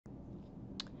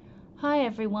Hi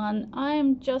everyone, I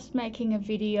am just making a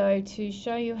video to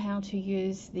show you how to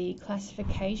use the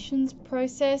classifications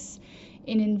process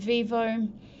in NVIVO,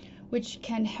 which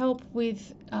can help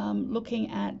with looking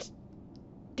at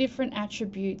different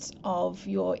attributes of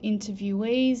your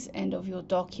interviewees and of your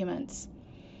documents.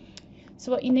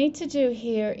 So what you need to do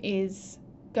here is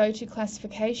go to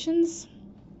classifications.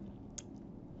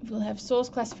 We'll have source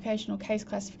classification or case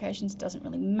classifications, doesn't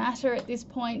really matter at this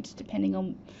point depending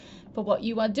on for what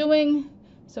you are doing.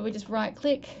 So we just right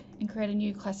click and create a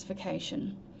new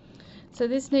classification. So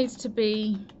this needs to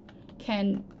be,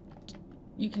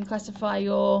 you can classify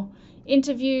your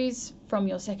interviews from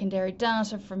your secondary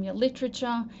data, from your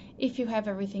literature. If you have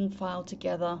everything filed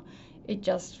together, it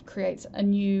just creates a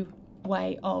new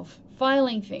way of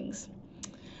filing things.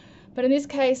 But in this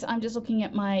case, I'm just looking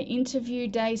at my interview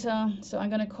data, so I'm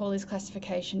going to call this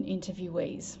classification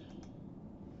interviewees.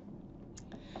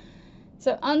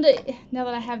 So now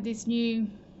that I have this new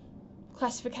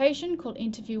classification called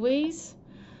interviewees,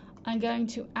 I'm going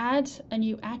to add a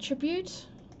new attribute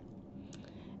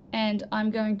and I'm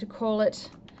going to call it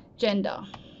gender.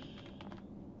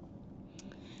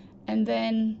 And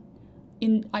then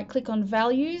I click on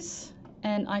values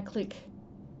and I click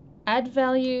add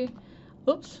value.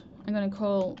 Oops, I'm going to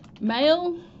call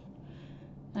male.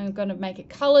 I'm going to make it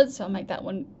colored, so I'll make that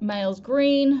one male's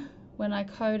green when I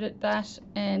code it that,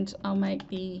 and I'll make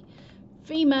the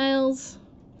females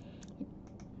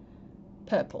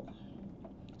purple.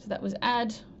 So that was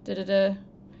add,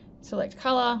 select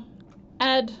color,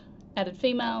 added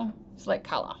female, select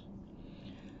color.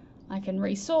 I can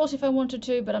resort if I wanted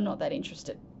to, but I'm not that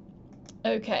interested.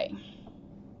 Okay.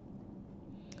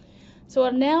 So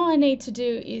what now I need to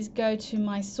do is go to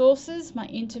my sources, my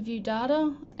interview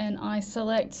data, and I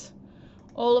select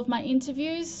all of my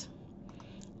interviews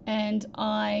and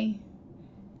I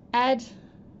add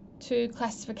to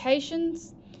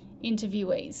classifications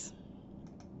interviewees.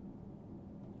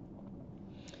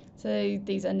 So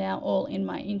these are now all in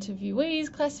my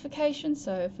interviewees classification.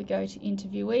 So if we go to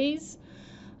interviewees,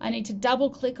 I need to double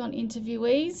click on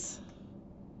interviewees,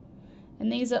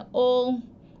 and these are all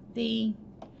the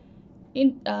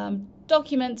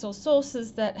documents or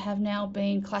sources that have now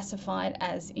been classified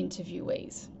as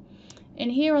interviewees.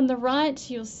 And here on the right,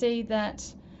 you'll see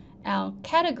that our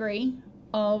category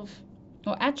of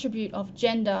or attribute of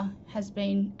gender has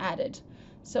been added.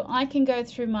 So I can go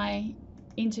through my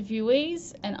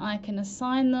interviewees and I can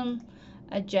assign them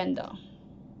a gender.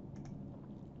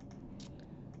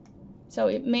 So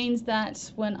it means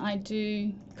that when I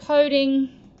do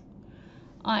coding,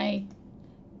 I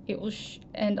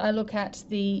look at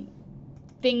the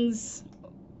things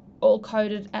all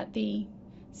coded at the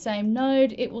same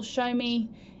node, it will show me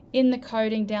in the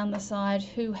coding down the side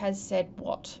who has said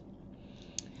what.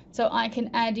 So I can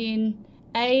add in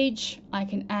age, I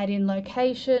can add in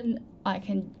location, I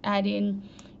can add in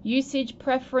usage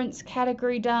preference,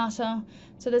 category data.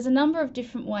 So there's a number of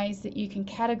different ways that you can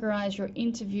categorize your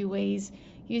interviewees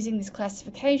using this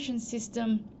classification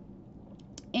system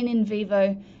in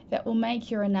NVIVO that will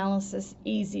make your analysis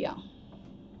easier.